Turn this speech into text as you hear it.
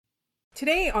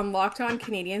Today on Locked On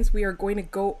Canadians, we are going to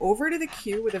go over to the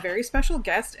queue with a very special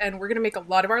guest, and we're going to make a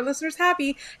lot of our listeners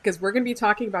happy because we're going to be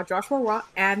talking about Joshua Roy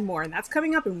and more, and that's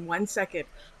coming up in 1 second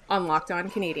on Locked On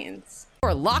Canadians.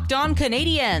 For Locked On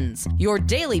Canadians, your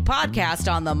daily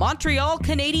podcast on the Montreal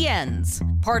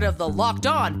Canadiens, part of the Locked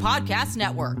On Podcast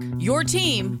Network, your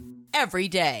team every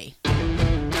day.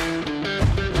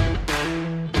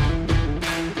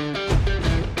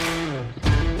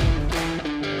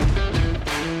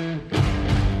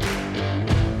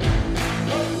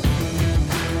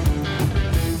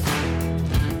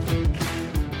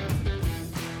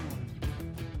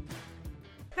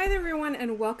 Hi there, everyone,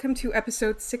 and welcome to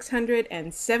episode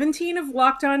 617 of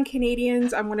Locked On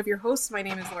Canadians. I'm one of your hosts. My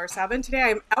name is Laura Sabin. Today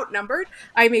I'm outnumbered.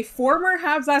 I'm a former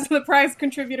Habs Eyes on the Prize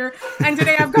contributor, and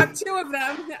today I've got two of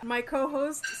them. My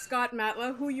co-host, Scott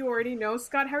Matla, who you already know.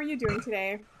 Scott, how are you doing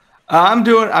today? I'm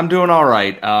doing all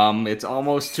right. It's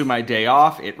almost to my day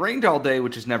off. It rained all day,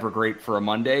 which is never great for a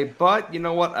Monday, but you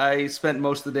know what? I spent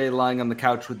most of the day lying on the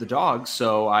couch with the dogs,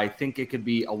 so I think it could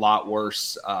be a lot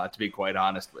worse, to be quite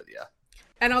honest with you.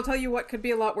 And I'll tell you what could be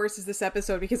a lot worse is this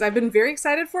episode, because I've been very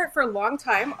excited for it for a long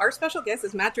time. Our special guest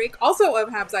is Matt Drake, also of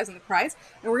Habs Eyes on the Prize,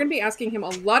 and we're going to be asking him a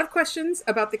lot of questions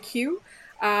about the Q.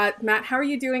 Matt, how are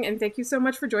you doing? And thank you so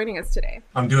much for joining us today.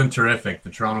 I'm doing terrific.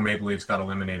 The Toronto Maple Leafs got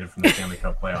eliminated from the Stanley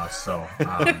Cup playoffs, so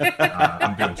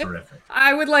I'm doing terrific.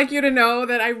 I would like you to know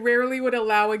that I rarely would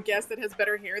allow a guest that has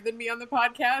better hair than me on the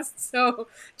podcast. So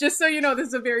just so you know, this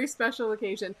is a very special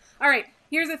occasion. All right.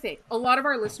 Here's the thing. A lot of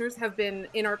our listeners have been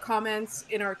in our comments,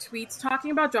 in our tweets,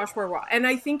 talking about Joshua Roy. And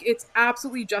I think it's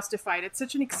absolutely justified. It's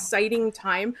such an exciting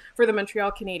time for the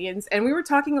Montreal Canadiens. And we were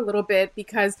talking a little bit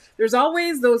because there's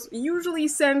always those usually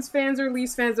Sens fans or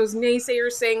Leafs fans, those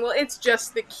naysayers saying, well, it's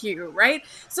just the Q, right?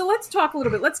 So let's talk a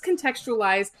little bit. Let's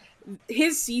contextualize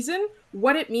his season,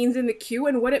 what it means in the Q,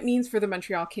 and what it means for the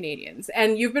Montreal Canadiens.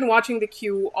 And you've been watching the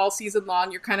Q all season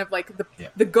long. You're kind of like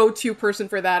the go-to person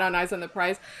for that on Eyes on the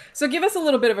Prize. So give us a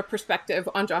little bit of a perspective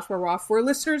on Joshua Roy for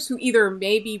listeners who either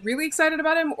may be really excited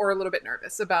about him or a little bit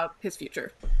nervous about his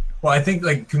future. Well, I think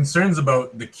concerns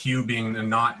about the Q being a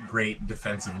not great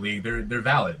defensive league, they're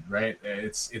valid, right?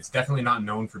 It's definitely not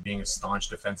known for being a staunch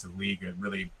defensive league, a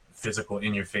really physical,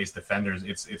 in-your-face defenders.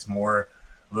 It's more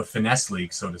of a finesse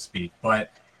league, so to speak.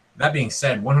 But that being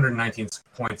said, 119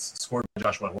 points scored by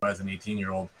Joshua Roy as an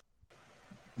 18-year-old.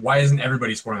 Why isn't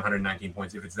everybody scoring 119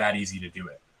 points if it's that easy to do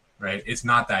it, right? It's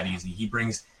not that easy. He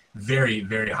brings very,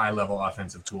 very high-level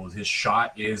offensive tools. His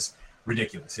shot is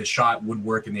ridiculous. His shot would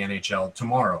work in the NHL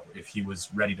tomorrow if he was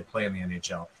ready to play in the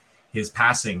NHL. His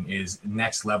passing is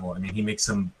next level. I mean, he makes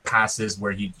some passes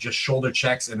where he just shoulder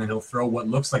checks and then he'll throw what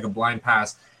looks like a blind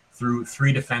pass through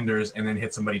three defenders and then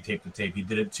hit somebody tape to tape. He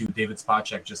did it to David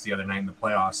Spacek just the other night in the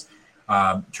playoffs,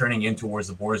 turning in towards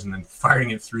the boards and then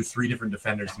firing it through three different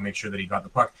defenders to make sure that he got the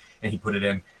puck, and he put it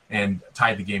in and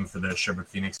tied the game for the Sherbrooke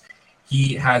Phoenix.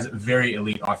 He has very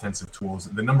elite offensive tools.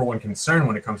 The number one concern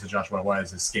when it comes to Joshua Roy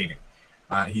is his skating.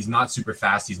 He's not super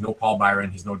fast. He's no Paul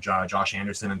Byron. He's no Josh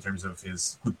Anderson in terms of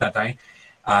his coup de patin.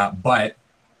 But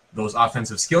those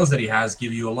offensive skills that he has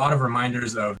give you a lot of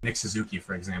reminders of Nick Suzuki,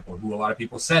 for example, who a lot of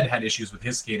people said had issues with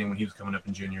his skating when he was coming up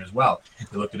in junior as well.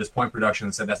 They looked at his point production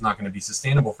and said that's not going to be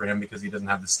sustainable for him because he doesn't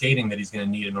have the skating that he's going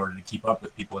to need in order to keep up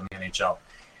with people in the NHL.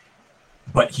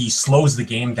 But he slows the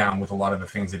game down with a lot of the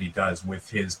things that he does, with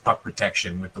his puck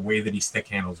protection, with the way that he stick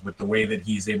handles, with the way that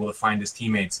he's able to find his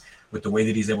teammates, with the way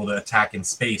that he's able to attack in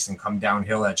space and come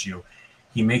downhill at you.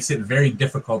 He makes it very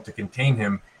difficult to contain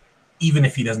him, even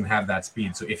if he doesn't have that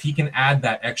speed. So if he can add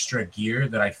that extra gear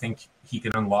that I think he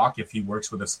can unlock if he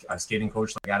works with a skating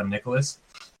coach like Adam Nicholas,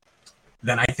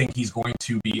 then I think he's going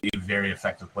to be a very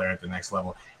effective player at the next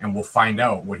level. And we'll find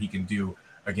out what he can do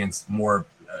against more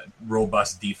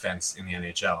robust defense in the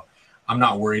NHL. I'm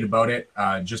not worried about it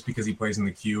just because he plays in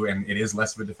the Q and it is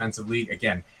less of a defensive league.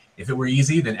 Again, if it were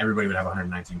easy, then everybody would have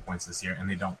 119 points this year, and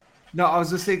they don't. No, I was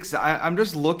just saying, I'm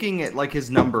just looking at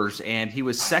his numbers, and he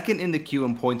was second in the Q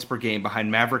in points per game behind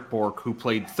Maverick Bourque, who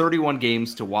played 31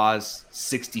 games to Waz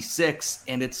 66,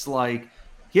 and it's like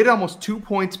he had almost 2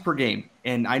 points per game.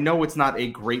 And I know it's not a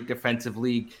great defensive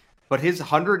league, but his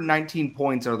 119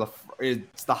 points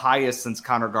it's the highest since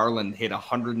Connor Garland hit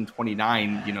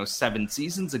 129, 7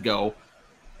 seasons ago.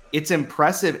 It's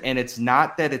impressive, and it's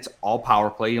not that it's all power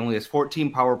play. He only has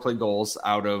 14 power play goals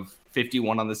out of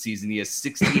 51 on the season. He has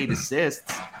 68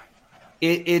 assists.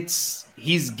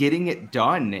 He's getting it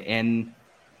done, and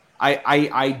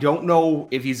I don't know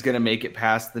if he's going to make it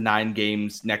past the 9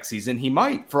 games next season. He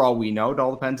might, for all we know. It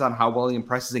all depends on how well he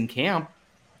impresses in camp.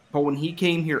 But when he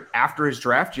came here after his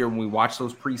draft year, when we watched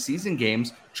those preseason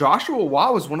games, Joshua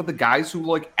Waugh was one of the guys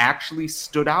who actually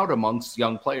stood out amongst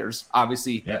young players.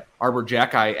 Obviously, Arbor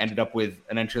Jacki ended up with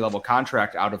an entry-level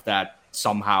contract out of that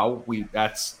somehow.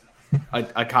 That's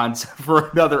a concept for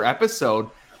another episode.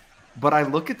 But I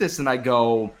look at this and I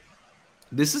go,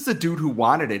 this is a dude who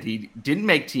wanted it. He didn't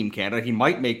make Team Canada. He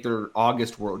might make their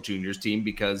August World Juniors team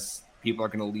because people are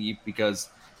going to leave because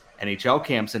NHL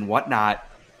camps and whatnot.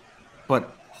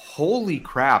 But holy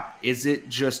crap, is it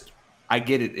just, I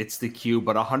get it, it's the Q,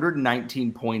 but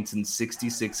 119 points in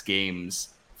 66 games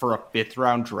for a 5th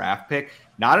round draft pick,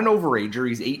 not an overager,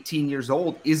 he's 18 years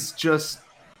old, is just,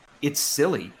 it's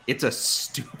silly. It's a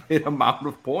stupid amount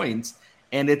of points,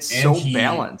 and it's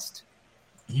balanced.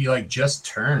 He just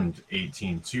turned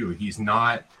 18 too. He's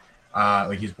not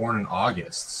he's born in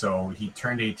August, so he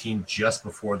turned 18 just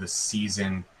before the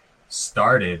season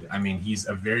started. I mean, he's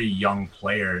a very young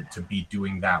player to be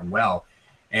doing that well.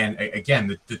 And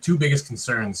again, the two biggest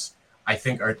concerns, I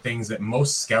think, are things that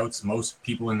most scouts, most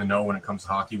people in the know when it comes to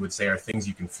hockey would say are things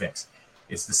you can fix.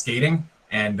 It's the skating,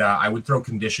 and I would throw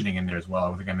conditioning in there as well. I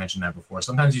don't think I mentioned that before.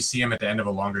 Sometimes you see him at the end of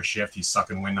a longer shift, he's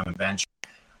sucking wind on the bench.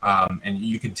 And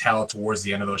you can tell towards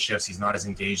the end of those shifts, he's not as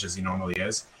engaged as he normally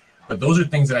is. But those are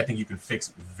things that I think you can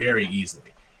fix very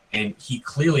easily. And he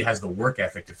clearly has the work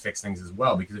ethic to fix things as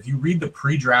well. Because if you read the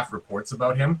pre-draft reports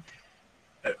about him,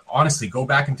 honestly, go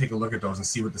back and take a look at those and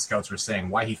see what the scouts were saying,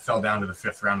 why he fell down to the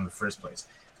 5th round in the first place.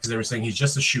 Because they were saying he's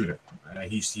just a shooter.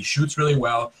 He shoots really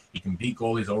well. He can beat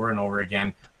goalies over and over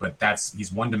again. But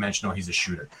he's one-dimensional. He's a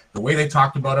shooter. The way they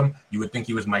talked about him, you would think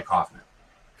he was Mike Hoffman.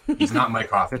 He's not Mike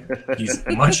Hoffman.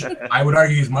 I would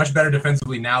argue he's much better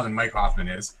defensively now than Mike Hoffman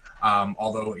is.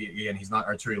 Although, again, he's not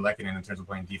Arturi Lehkonen in terms of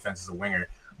playing defense as a winger.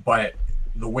 But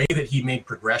the way that he made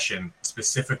progression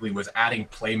specifically was adding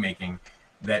playmaking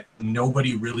that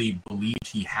nobody really believed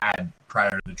he had prior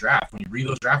to the draft. When you read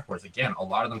those draft reports, again, a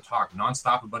lot of them talk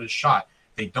nonstop about his shot.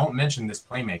 They don't mention this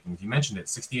playmaking. You mentioned it,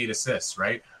 68 assists,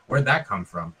 right? Where'd that come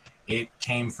from? It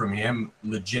came from him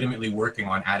legitimately working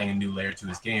on adding a new layer to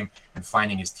his game and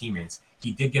finding his teammates.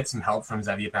 He did get some help from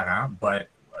Xavier Parent, but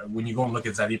when you go and look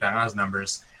at Xavier Parent's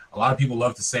numbers, a lot of people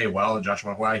love to say, well,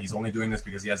 Joshua Roy, he's only doing this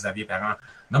because he has Xavier Parent.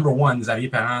 Number one, Xavier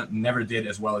Parent never did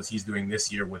as well as he's doing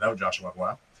this year without Joshua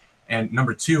Roy. And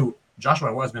number two,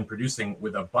 Joshua Roy has been producing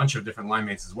with a bunch of different line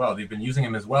mates as well. They've been using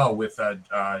him as well with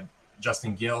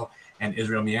Justin Gill and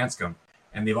Israel Mianscom.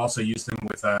 And they've also used him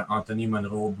with Anthony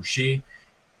Monroe-Boucher.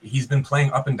 He's been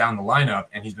playing up and down the lineup,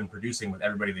 and he's been producing with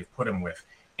everybody they've put him with.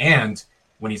 And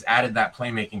when he's added that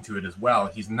playmaking to it as well,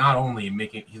 he's not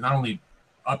only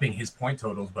upping his point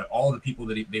totals, but all the people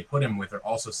that they put him with are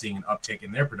also seeing an uptick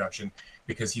in their production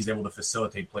because he's able to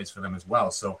facilitate plays for them as well.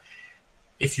 So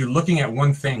if you're looking at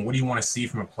one thing, what do you want to see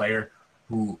from a player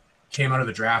who came out of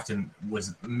the draft and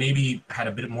was maybe had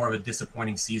a bit more of a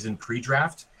disappointing season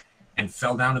pre-draft and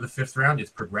fell down to the 5th round?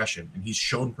 It's progression. And he's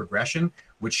shown progression,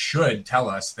 which should tell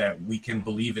us that we can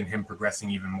believe in him progressing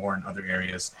even more in other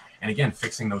areas. And again,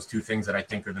 fixing those two things that I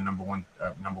think are the number one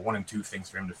and two things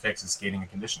for him to fix is skating and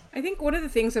conditioning. I think one of the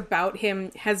things about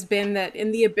him has been that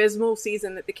in the abysmal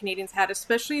season that the Canadiens had,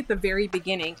 especially at the very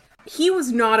beginning, he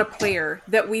was not a player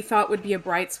that we thought would be a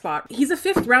bright spot. He's a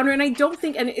 5th rounder, and I don't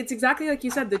think, and it's exactly like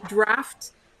you said, the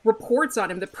draft reports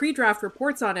on him, the pre-draft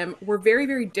reports on him were very,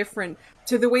 very different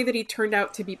to the way that he turned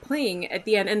out to be playing at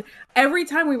the end. And every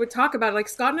time we would talk about it, like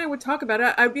Scott and I would talk about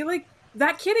it, I'd be like,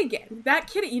 that kid again,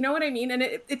 you know what I mean? And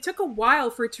it took a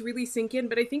while for it to really sink in,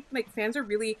 but I think fans are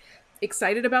really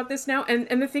excited about this now.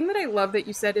 And the thing that I love that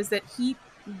you said is that he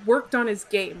worked on his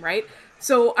game, right?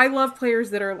 So I love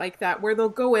players that are like that, where they'll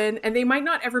go in and they might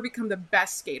not ever become the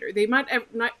best skater. They might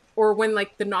not, or when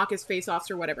the knock is face-offs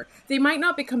or whatever, they might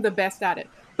not become the best at it,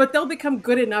 but they'll become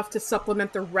good enough to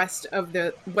supplement the rest of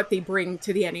what they bring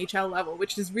to the NHL level,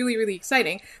 which is really, really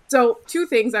exciting. So 2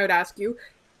 things I would ask you.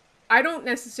 I don't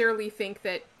necessarily think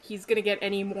that he's going to get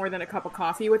any more than a cup of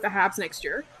coffee with the Habs next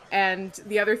year. And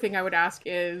the other thing I would ask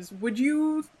is, would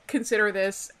you consider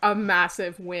this a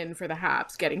massive win for the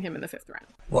Habs, getting him in the 5th round?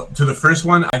 Well, to the first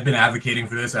one, I've been advocating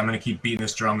for this. I'm going to keep beating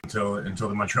this drum until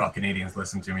the Montreal Canadiens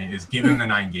listen to me, is give him the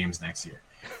 9 games next year.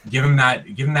 Give him that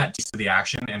taste of the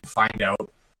action and find out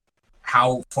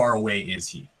how far away is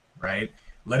he, right?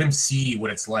 Let him see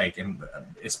what it's like. And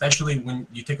especially when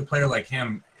you take a player like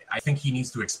him, I think he needs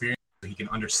to experience so he can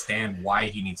understand why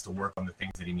he needs to work on the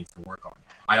things that he needs to work on.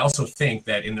 I also think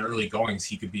that in the early goings,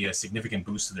 he could be a significant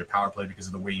boost to their power play because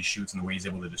of the way he shoots and the way he's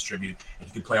able to distribute. And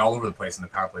he could play all over the place in the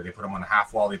power play. They put him on the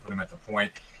half wall. They put him at the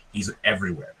point. He's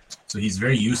everywhere. So he's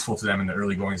very useful to them in the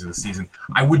early goings of the season.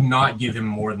 I would not give him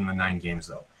more than the 9 games,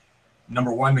 though.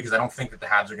 Number one, because I don't think that the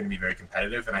Habs are going to be very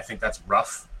competitive, and I think that's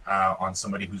rough on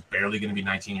somebody who's barely going to be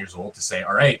 19 years old to say,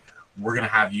 all right, we're going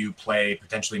to have you play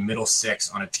potentially middle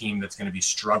six on a team that's going to be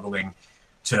struggling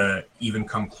to even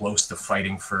come close to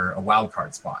fighting for a wild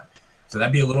card spot. So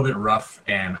that'd be a little bit rough.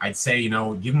 And I'd say,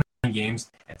 give them 9 games.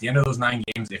 At the end of those 9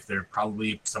 games, if they're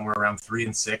probably somewhere around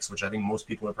 3-6, which I think most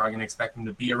people are probably going to expect them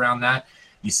to be around that,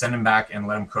 you send him back and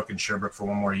let him cook in Sherbrooke for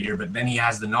one more year. But then he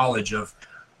has the knowledge of,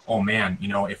 oh man,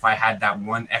 if I had that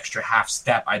one extra half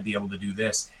step, I'd be able to do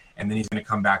this. And then he's going to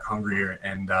come back hungrier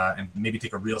and maybe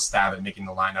take a real stab at making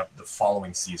the lineup the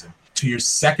following season. To your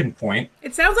second point.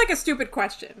 It sounds like a stupid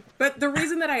question, but the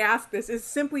reason that I ask this is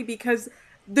simply because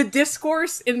the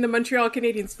discourse in the Montreal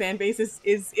Canadiens fan base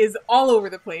is all over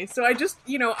the place. So I just,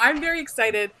 I'm very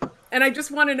excited, and I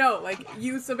just want to know, like,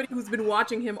 you, somebody who's been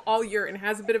watching him all year and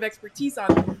has a bit of expertise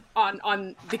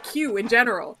on the Q in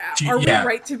general, are we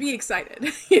right to be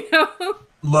excited?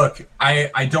 Look,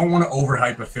 I don't want to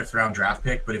overhype a 5th round draft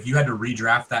pick, but if you had to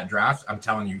redraft that draft, I'm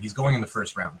telling you, he's going in the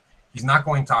 1st round. He's not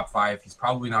going top 5. He's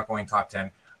probably not going top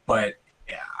 10. But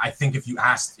I think if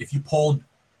you polled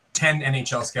 10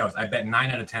 NHL scouts, I bet 9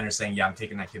 out of 10 are saying, yeah, I'm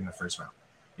taking that kid in the 1st round.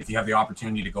 If you have the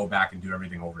opportunity to go back and do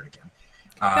everything over again.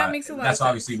 That makes a lot of sense. That's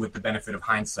obviously with the benefit of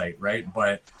hindsight, right?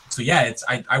 But so yeah,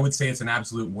 I would say it's an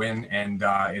absolute win, and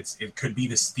it could be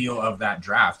the steal of that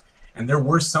draft. And there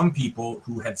were some people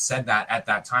who had said that at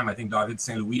that time. I think David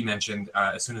St. Louis mentioned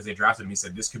as soon as they drafted him, he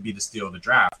said this could be the steal of the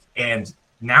draft. And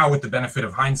now with the benefit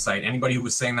of hindsight, anybody who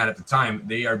was saying that at the time,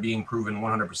 they are being proven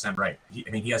 100% right.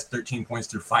 He has 13 points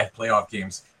through 5 playoff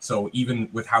games. So even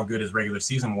with how good his regular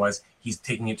season was, he's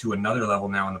taking it to another level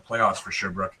now in the playoffs for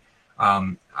Sherbrooke.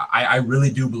 I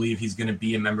really do believe he's going to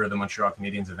be a member of the Montreal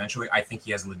Canadiens eventually. I think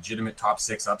he has legitimate top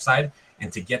 6 upside.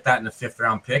 And to get that in the 5th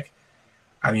round pick,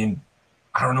 I mean,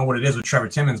 I don't know what it is with Trevor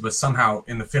Timmins, but somehow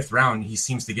in the 5th round, he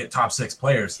seems to get top 6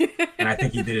 players. And I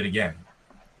think he did it again.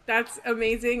 That's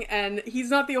amazing, and he's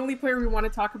not the only player we want to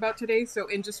talk about today, so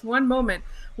in just one moment,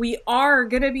 we are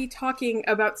going to be talking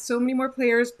about so many more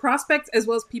players, prospects, as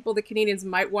well as people the Canadiens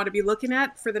might want to be looking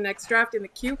at for the next draft in the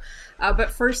queue.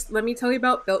 But first, let me tell you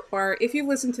about Built Bar. If you've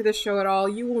listened to this show at all,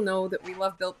 you will know that we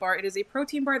love Built Bar. It is a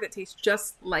protein bar that tastes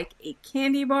just like a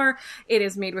candy bar. It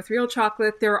is made with real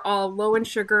chocolate. They're all low in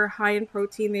sugar, high in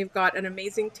protein. They've got an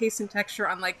amazing taste and texture,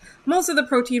 unlike most of the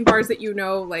protein bars that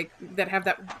like that have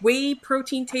that whey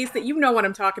protein taste that what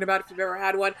I'm talking about if you've ever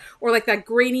had one, or like that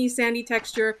grainy, sandy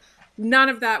texture. None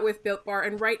of that with Built Bar.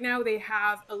 And right now they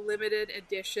have a limited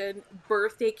edition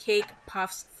birthday cake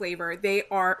puffs flavor. They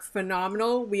are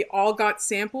phenomenal. We all got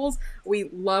samples. We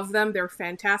love them. They're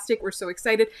fantastic. We're so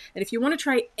excited. And if you want to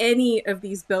try any of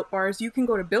these Built Bars, you can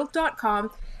go to Built.com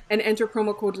and enter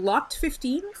promo code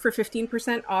LOCKED15 for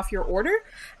 15% off your order.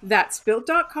 That's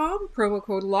Built.com, promo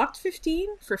code LOCKED15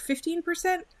 for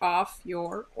 15% off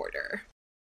your order.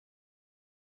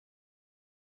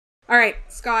 All right,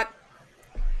 Scott,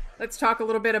 let's talk a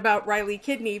little bit about Riley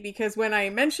Kidney, because when I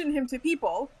mention him to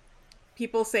people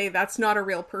say that's not a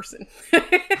real person.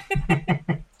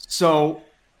 So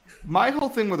my whole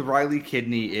thing with Riley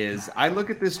Kidney is I look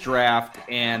at this draft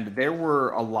and there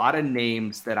were a lot of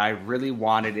names that I really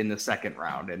wanted in the 2nd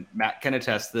round. And Matt can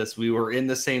attest to this. We were in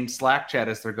the same Slack chat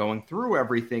as they're going through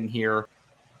everything here.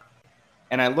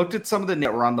 And I looked at some of the names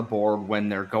that were on the board when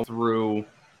they're going through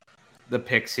the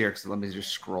picks here, because let me just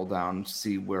scroll down and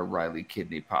see where Riley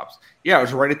Kidney pops. Yeah, it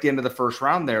was right at the end of the 1st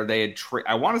round there. They had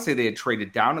I want to say they had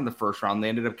traded down in the 1st round. They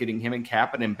ended up getting him and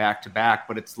Kapanen back to back,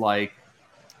 but it's like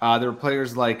there were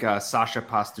players like Sasha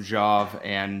Pastujov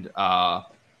and a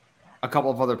couple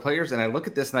of other players. And I look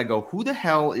at this and I go, who the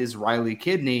hell is Riley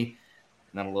Kidney?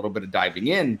 And then a little bit of diving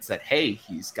in said, hey,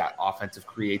 he's got offensive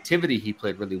creativity. He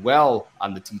played really well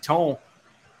on the Teton.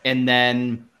 And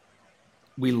then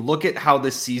we look at how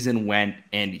this season went,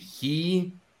 and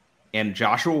he and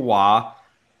Joshua Waugh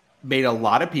made a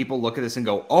lot of people look at this and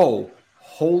go, oh,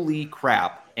 holy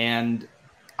crap. And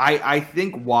I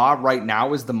think Waugh right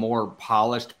now is the more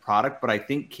polished product, but I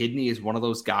think Kidney is one of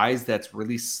those guys that's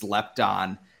really slept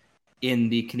on in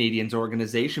the Canadiens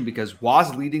organization, because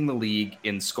Waugh's leading the league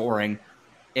in scoring,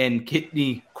 and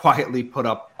Kidney quietly put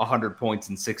up 100 points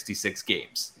in 66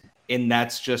 games. And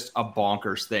that's just a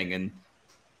bonkers thing. And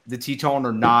the Teton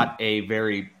are not a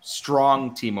very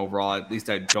strong team overall. At least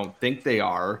I don't think they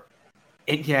are.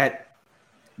 And yet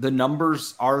the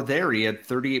numbers are there. He had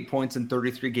 38 points in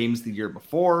 33 games the year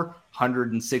before,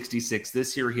 166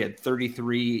 this year. He had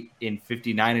 33 in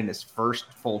 59 in his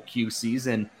first full Q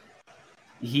season.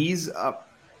 He's a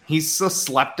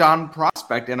slept on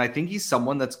prospect, and I think he's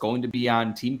someone that's going to be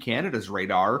on Team Canada's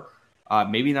radar.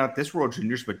 Maybe not this World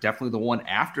Juniors, but definitely the one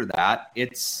after that.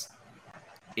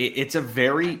 it's a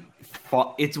very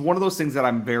it's one of those things that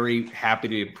I'm very happy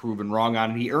to be proven wrong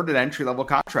on. He earned an entry-level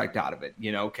contract out of it.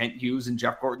 Kent Hughes and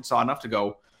Jeff Gorton saw enough to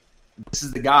go, this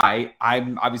is the guy.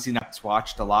 I'm obviously not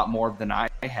watched a lot more than I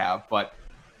have, but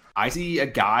I see a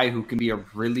guy who can be a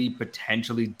really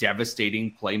potentially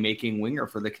devastating playmaking winger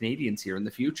for the Canadiens here in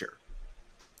the future.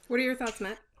 What are your thoughts,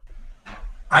 Matt?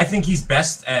 I think he's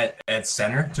best at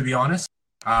center, to be honest.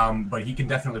 But he can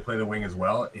definitely play the wing as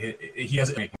well. He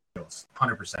has making skills,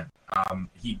 100%.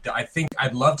 I think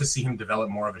I'd love to see him develop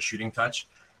more of a shooting touch.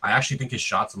 I actually think his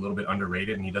shot's a little bit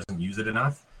underrated and he doesn't use it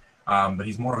enough. But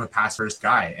he's more of a pass-first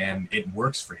guy, and it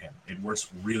works for him. It works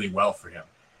really well for him.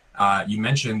 You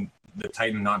mentioned the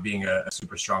Titan not being a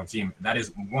super strong team. That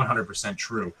is 100%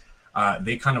 true.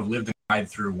 They kind of lived and died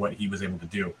through what he was able to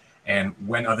do. And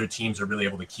when other teams are really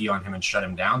able to key on him and shut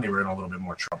him down, they were in a little bit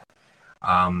more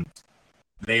trouble.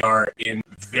 They are in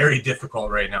very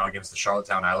difficult right now against the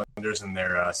Charlottetown Islanders in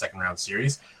their second-round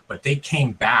series. But they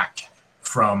came back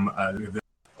from the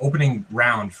opening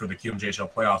round for the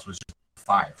QMJHL playoffs was just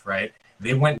 5, right?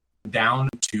 They went down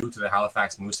 2 to the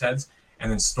Halifax Mooseheads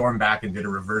and then stormed back and did a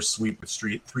reverse sweep with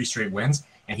 3 straight wins.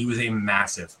 And he was a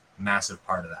massive, massive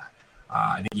part of that.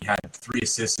 I think he had 3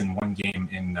 assists in one game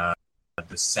in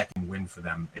the second win for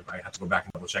them. If I have to go back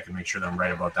and double check and make sure that I'm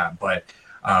right about that. But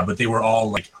they were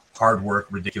all like hard work,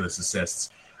 ridiculous assists.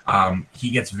 He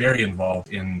gets very involved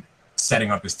in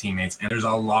setting up his teammates. And there's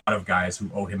a lot of guys who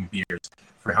owe him beers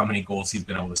for how many goals he's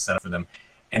been able to set up for them.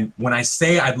 And when I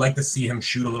say I'd like to see him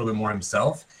shoot a little bit more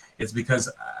himself, it's because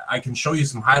I can show you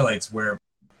some highlights where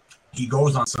he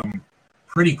goes on some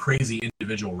pretty crazy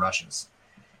individual rushes.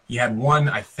 He had one,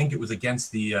 I think it was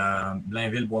against the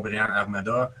Blainville-Boisbriand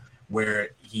Armada, where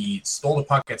he stole the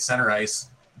puck at center ice,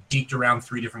 deked around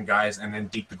 3 different guys, and then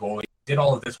deked the goalie. He did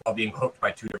all of this while being hooked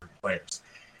by 2 different players.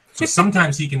 So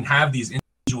sometimes he can have these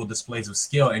individual displays of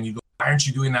skill, and you go, why aren't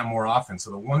you doing that more often?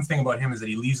 So the one thing about him is that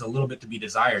he leaves a little bit to be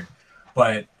desired.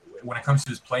 But when it comes to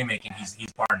his playmaking,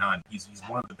 he's bar none. He's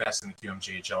one of the best in the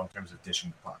QMJHL in terms of dishing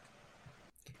the puck.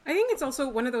 I think it's also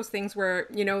one of those things where,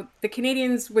 the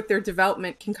Canadiens with their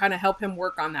development can kind of help him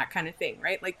work on that kind of thing,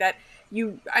 right? Like that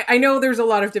I know there's a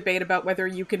lot of debate about whether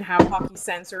you can have hockey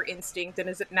sense or instinct, and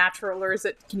is it natural or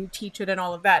can you teach it and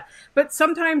all of that. But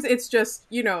sometimes it's just,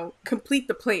 complete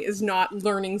the play is not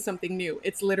learning something new.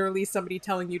 It's literally somebody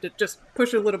telling you to just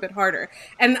push a little bit harder.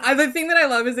 And the thing that I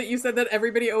love is that you said that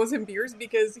everybody owes him beers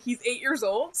because he's 8 years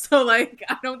old. So like,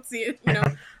 I don't see it,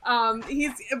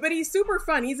 he's super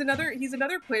fun. He's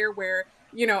another player where,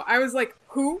 I was like,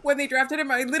 who, when they drafted him?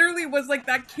 I literally was like,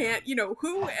 that can't,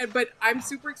 who? But I'm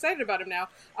super excited about him now.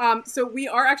 So we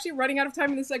are actually running out of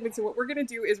time in this segment. So what we're going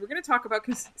to do is we're going to talk about,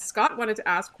 because Scott wanted to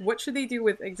ask, what should they do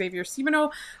with Xavier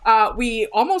Simoneau? We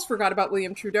almost forgot about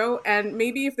William Trudeau, and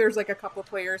maybe if there's like a couple of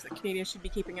players that Canadians should be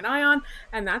keeping an eye on.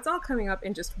 And that's all coming up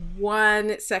in just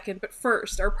 1 second. But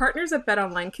first, our partners at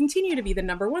BetOnline continue to be the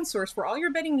 #1 source for all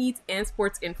your betting needs and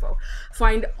sports info.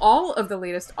 Find all of the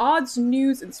latest odds,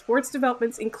 news, and sports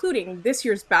developments, including this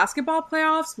year's basketball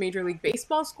playoffs, Major League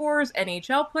Baseball scores,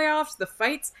 NHL playoffs, the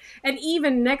fights, and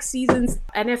even next season's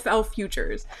NFL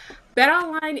futures.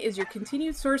 BetOnline is your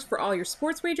continued source for all your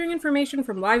sports wagering information,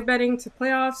 from live betting to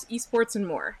playoffs, esports, and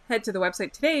more. Head to the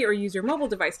website today or use your mobile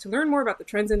device to learn more about the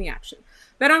trends in the action.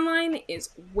 BetOnline is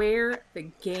where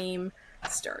the game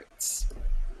starts.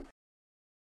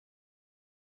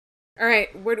 All right,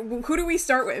 who do we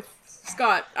start with?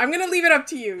 Scott, I'm going to leave it up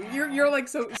to you. You're like,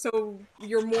 so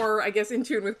you're more, I guess, in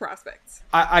tune with prospects.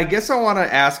 I guess I want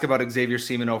to ask about Xavier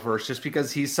Simoneau first, just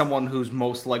because he's someone who's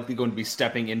most likely going to be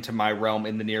stepping into my realm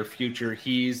in the near future.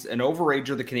 He's an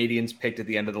overager the Canadiens picked at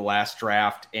the end of the last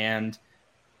draft, and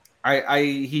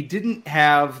he didn't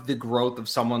have the growth of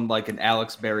someone like an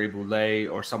Alex Barré-Boulet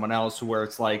or someone else where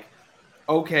it's like,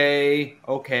 okay,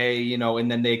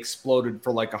 and then they exploded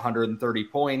for like 130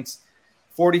 points.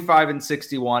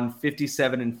 45-61,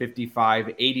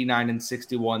 57-55,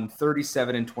 89-61,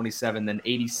 37-27, then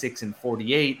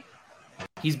 86-48.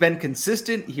 He's been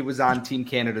consistent. He was on Team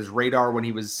Canada's radar when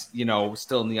he was,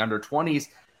 still in the under 20s.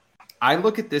 I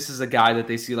look at this as a guy that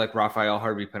they see like Raphael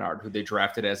Harvey-Pinard, who they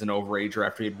drafted as an overager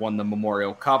after he had won the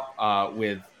Memorial Cup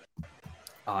with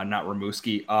not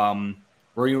Rimouski,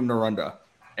 Ryu Narunda.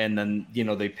 And then,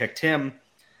 they picked him.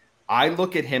 I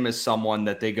look at him as someone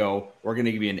that they go, we're going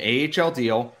to give you an AHL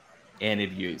deal, and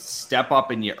if you step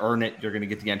up and you earn it, you're going to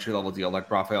get the entry-level deal like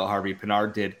Raphael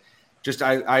Harvey-Pinard did. Just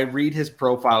I read his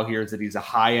profile here is that he's a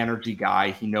high-energy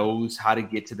guy. He knows how to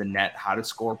get to the net, how to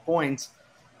score points.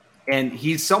 And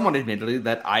he's someone, admittedly,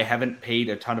 that I haven't paid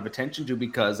a ton of attention to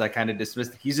because I kind of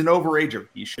dismissed. He's an overager.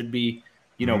 He should be,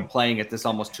 playing at this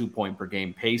almost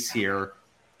 2-point-per-game pace here.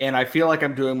 And I feel like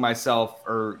I'm doing myself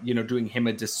or, doing him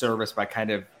a disservice by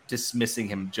kind of dismissing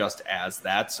him just as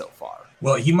that so far.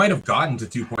 Well, he might have gotten to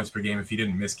 2 points per game if he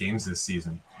didn't miss games this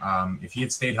season. If he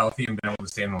had stayed healthy and been able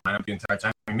to stay in the lineup the entire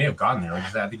time, he may have gotten there.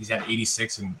 Like I think he's had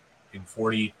 86 in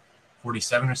 40,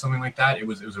 47 or something like that. It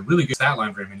was a really good stat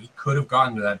line for him, and he could have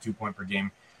gotten to that 2 point per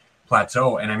game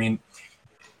plateau. And I mean,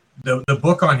 the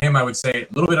book on him, I would say,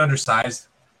 a little bit undersized,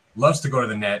 loves to go to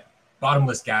the net,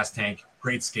 bottomless gas tank,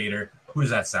 great skater. Who does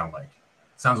that sound like?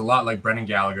 Sounds a lot like Brendan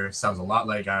Gallagher. Sounds a lot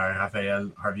like Rafael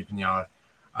Harvey-Pinard.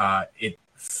 It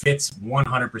fits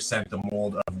 100% the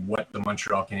mold of what the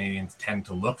Montreal Canadiens tend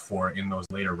to look for in those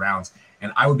later rounds.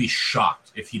 And I would be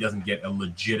shocked if he doesn't get a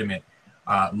legitimate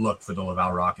look for the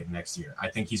Laval Rocket next year. I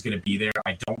think he's going to be there.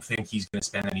 I don't think he's going to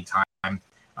spend any time in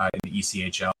the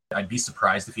ECHL. I'd be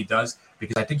surprised if he does,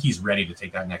 because I think he's ready to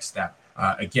take that next step.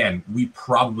 Again, we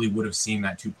probably would have seen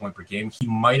that 2 point per game. He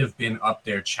might have been up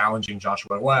there challenging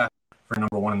Joshua Roy for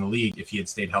number one in the league if he had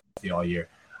stayed healthy all year.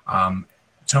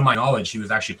 To my knowledge, he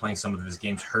was actually playing some of his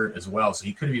games hurt as well, so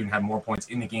he could have even had more points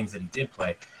in the games that he did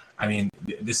play. I mean,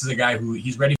 this is a guy who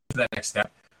he's ready for that next step.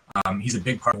 He's a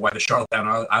big part of why the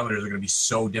Charlottetown Islanders are going to be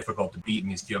so difficult to beat in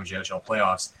these QMJHL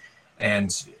playoffs.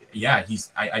 And yeah,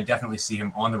 I definitely see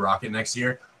him on the Rocket next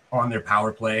year, on their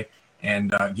power play,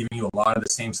 and giving you a lot of the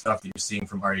same stuff that you're seeing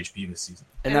from RHP this season.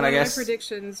 And then I guess my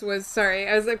predictions was,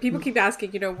 I was like, people keep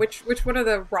asking, which one of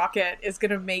the Rocket is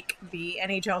going to make the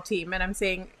NHL team, and I'm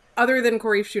saying, other than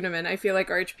Corey Schooneman, I feel like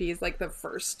RHP is like the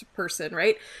first person,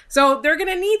 right? So they're going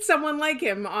to need someone like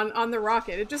him on the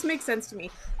Rocket. It just makes sense to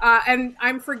me. And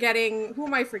I'm forgetting, who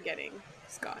am I forgetting,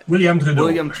 Scott? William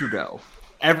Trudeau.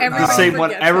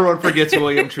 Everyone forgets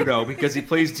William Trudeau because he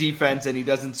plays defense and he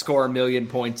doesn't score a million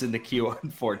points in the queue,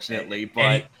 unfortunately.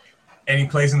 But and he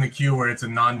plays in the queue where it's a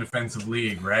non-defensive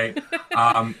league, right?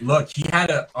 Look, he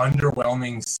had an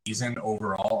underwhelming season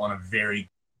overall on a very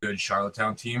good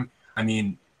Charlottetown team. I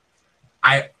mean,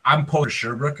 I'm pulling for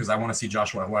Sherbrooke because I want to see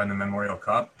Joshua Roy in the Memorial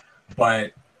Cup.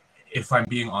 But if I'm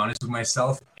being honest with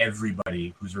myself,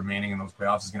 everybody who's remaining in those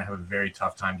playoffs is going to have a very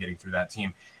tough time getting through that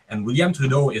team. And William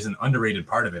Trudeau is an underrated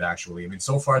part of it, actually. I mean,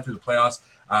 so far through the playoffs,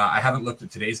 I haven't looked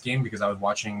at today's game because I was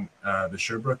watching the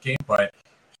Sherbrooke game, but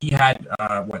he had,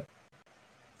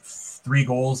 3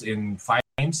 goals in 5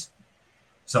 games?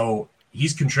 So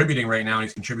he's contributing right now, and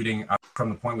he's contributing from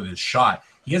the point with his shot.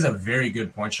 He has a very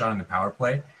good point shot in the power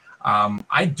play.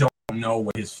 I don't know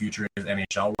what his future is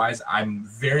NHL-wise. I'm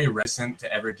very reticent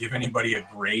to ever give anybody a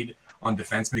grade on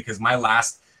defense because my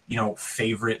last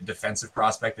favorite defensive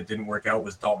prospect that didn't work out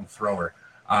was Dalton Thrower.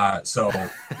 So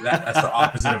that's the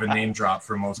opposite of a name drop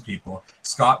for most people.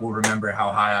 Scott will remember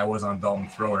how high I was on Dalton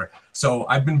Thrower. So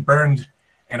I've been burned,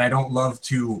 and I don't love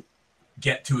to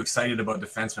get too excited about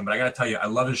defensemen, but I got to tell you, I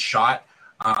love his shot.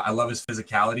 I love his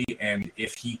physicality, and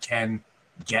if he can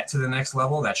get to the next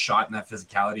level, that shot and that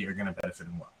physicality are going to benefit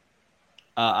him well.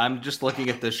 I'm just looking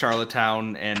at the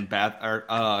Charlottetown and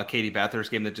Katie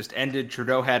Bathurst game that just ended.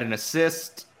 Trudeau had an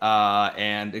assist,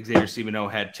 and Xavier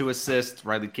Simoneau had 2 assists.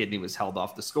 Riley Kidney was held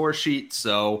off the score sheet,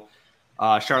 so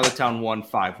Charlottetown won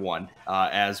 5-1.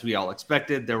 As we all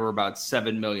expected, there were about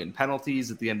 7 million penalties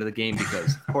at the end of the game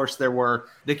because, of course, there were.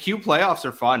 The Q playoffs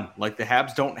are fun. Like, the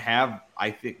Habs don't have,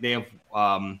 I think they have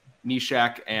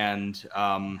Mishak and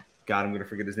I'm going to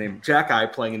forget his name, Jack Eye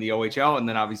playing in the OHL, and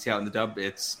then obviously out in the dub,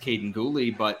 it's Caden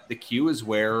Gooley, but the Q is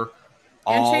where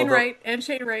all Shane Wright in the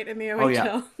OHL. Oh,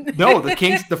 yeah. No, the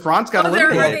Kings, the Franz got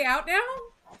eliminated. Are they out now?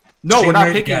 No, we're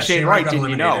not picking Shane Wright,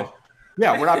 didn't you know?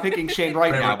 Yeah, we're not picking Shane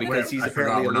Wright now because he's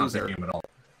apparently a loser.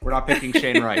 We're not picking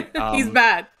Shane Wright. He's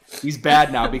bad. He's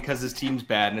bad now because his team's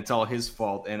bad, and it's all his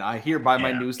fault, and I hereby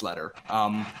my newsletter.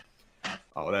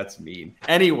 Oh, that's mean.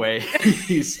 Anyway,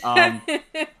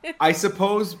 I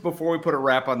suppose before we put a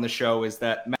wrap on the show is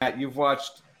that, Matt, you've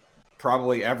watched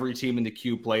probably every team in the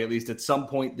Q play, at least at some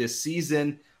point this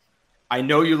season. I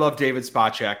know you love David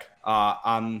Spacek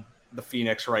on the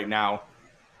Phoenix right now.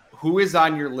 Who is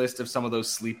on your list of some of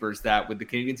those sleepers that, with the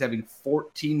Canadiens having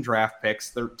 14 draft picks,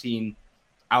 13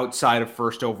 outside of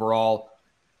first overall,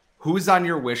 who's on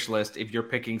your wish list if you're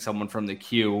picking someone from the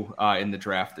Q in the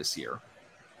draft this year?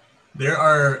 There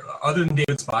are, other than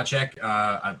David Spacek,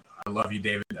 I love you,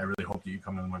 David. I really hope that you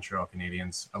come to the Montreal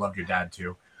Canadiens. I love your dad,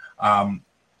 too. I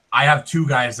have 2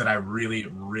 guys that I really,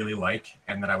 really like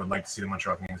and that I would like to see the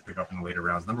Montreal Canadiens pick up in the later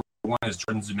rounds. Number 1 is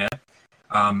Jordan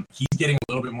Zumet. He's getting a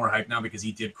little bit more hype now because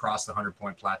he did cross the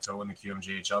 100-point plateau in the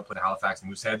QMJHL, play the Halifax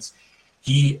Mooseheads.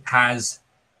 He has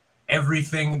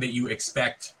everything that you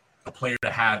expect a player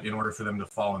to have in order for them to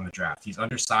fall in the draft. He's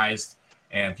undersized,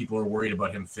 and people are worried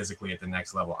about him physically at the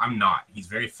next level. I'm not. He's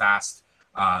very fast.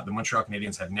 The Montreal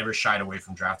Canadiens have never shied away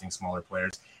from drafting smaller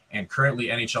players, and currently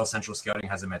NHL Central Scouting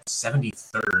has him at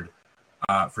 73rd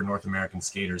for North American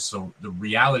skaters. So the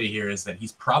reality here is that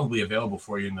he's probably available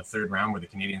for you in the third round, where the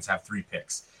Canadiens have 3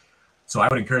 picks. So I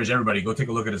would encourage everybody, go take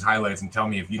a look at his highlights and tell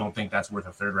me if you don't think that's worth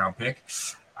a third round pick.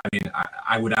 I mean,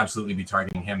 I would absolutely be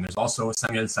targeting him. There's also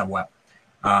Samuel Savoie.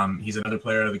 He's another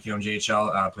player of the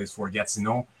QMJHL, plays for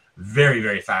Gatineau. Very,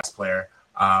 very fast player.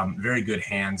 Very good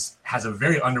hands. Has a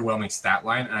very underwhelming stat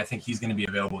line, and I think he's going to be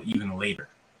available even later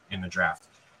in the draft.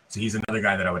 So he's another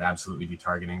guy that I would absolutely be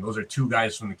targeting. Those are 2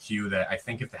 guys from the Q that I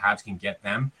think if the Habs can get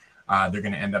them, they're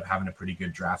going to end up having a pretty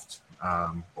good draft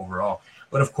overall.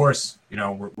 But of course, you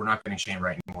know, we're not getting Shane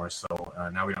Wright anymore, so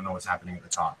now we don't know what's happening at the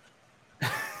top.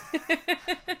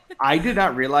 I did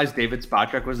not realize David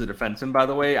Spacek was a defenseman, by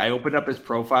the way. I opened up his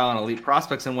profile on Elite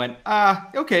Prospects and went,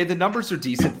 okay, the numbers are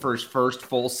decent for his first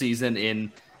full season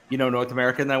in, you know, North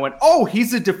America. And then I went, oh,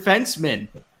 he's a defenseman.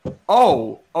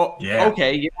 Oh, yeah.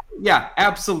 Okay. Yeah,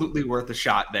 absolutely worth a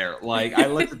shot there. Like, I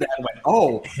looked at that and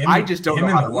went, I just don't know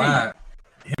how to read.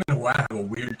 Him and Watt have a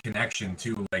weird connection,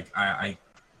 too. Like, I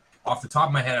off the top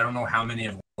of my head, I don't know how many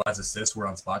of Watt's assists were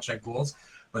on Spacek goals,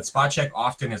 but Spacek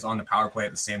often is on the power play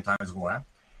at the same time as Watt.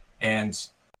 And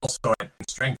also at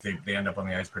strength, they end up on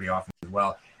the ice pretty often as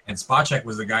well. And Spacek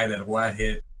was the guy that Watt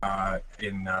hit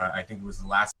in, I think it was the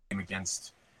last game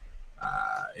against,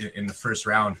 in the first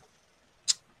round,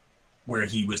 where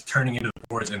he was turning into the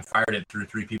boards and fired it through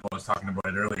 3 people. I was talking about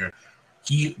it earlier.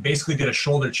 He basically did a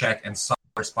shoulder check and saw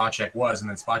where Spacek was, and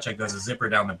then Spacek does a zipper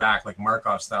down the back, like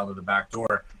Markov style to the back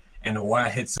door, and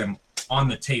Watt hits him on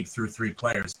the tape through 3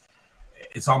 players.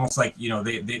 It's almost like, you know,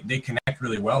 they connect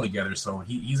really well together. So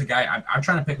he's a guy, I'm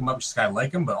trying to pick him up just because I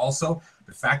like him, but also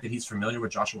the fact that he's familiar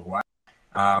with Joshua Watt.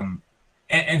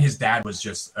 And his dad was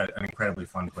just an incredibly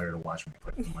fun player to watch when he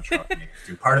played for the Montreal Canadiens,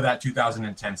 too. Part of that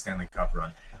 2010 Stanley Cup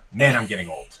run. Man, I'm getting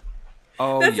old.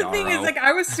 Oh, that's the thing is, like,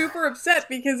 I was super upset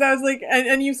because I was like,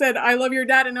 and you said, I love your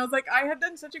dad. And I was like, I had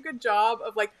done such a good job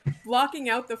of, like, blocking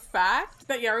out the fact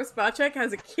that Jaros Spacek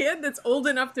has a kid that's old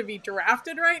enough to be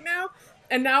drafted right now.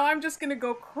 And now I'm just going to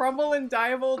go crumble and die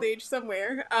of old age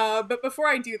somewhere. But before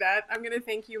I do that, I'm going to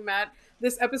thank you, Matt.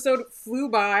 This episode flew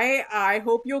by. I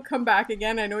hope you'll come back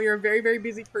again. I know you're a very, very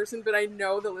busy person, but I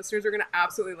know the listeners are going to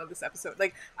absolutely love this episode.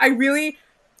 Like,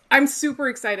 I'm super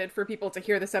excited for people to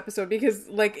hear this episode because,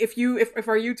 like, if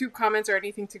our YouTube comments are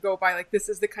anything to go by, like, this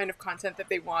is the kind of content that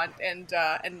they want, and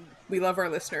we love our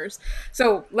listeners.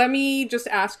 So let me just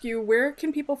ask you, where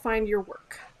can people find your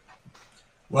work?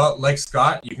 Well, like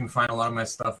Scott, you can find a lot of my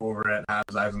stuff over at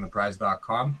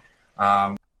habseyesontheprize.com.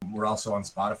 We're also on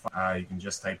Spotify. You can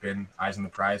just type in Eyes on the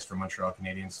Prize for Montreal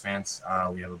Canadiens fans.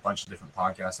 We have a bunch of different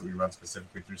podcasts that we run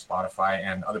specifically through Spotify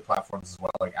and other platforms as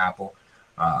well, like Apple,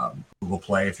 Google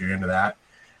Play, if you're into that.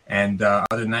 And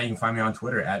other than that, you can find me on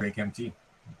Twitter at DrakeMT.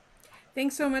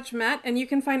 Thanks so much, Matt. And you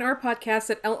can find our podcast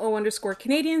at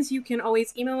LO_Canadiens. You can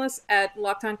always email us at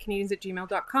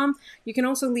lockedoncanadiens@gmail.com. You can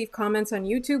also leave comments on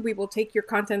YouTube. We will take your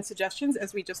content suggestions,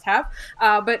 as we just have.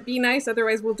 But be nice,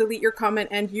 otherwise we'll delete your comment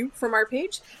and you from our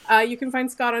page. You can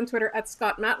find Scott on Twitter at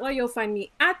ScottMatla. You'll find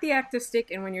me at The Active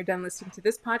Stick. And when you're done listening to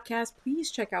this podcast, please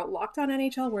check out Locked On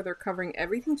NHL, where they're covering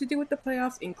everything to do with the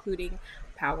playoffs, including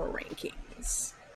power rankings.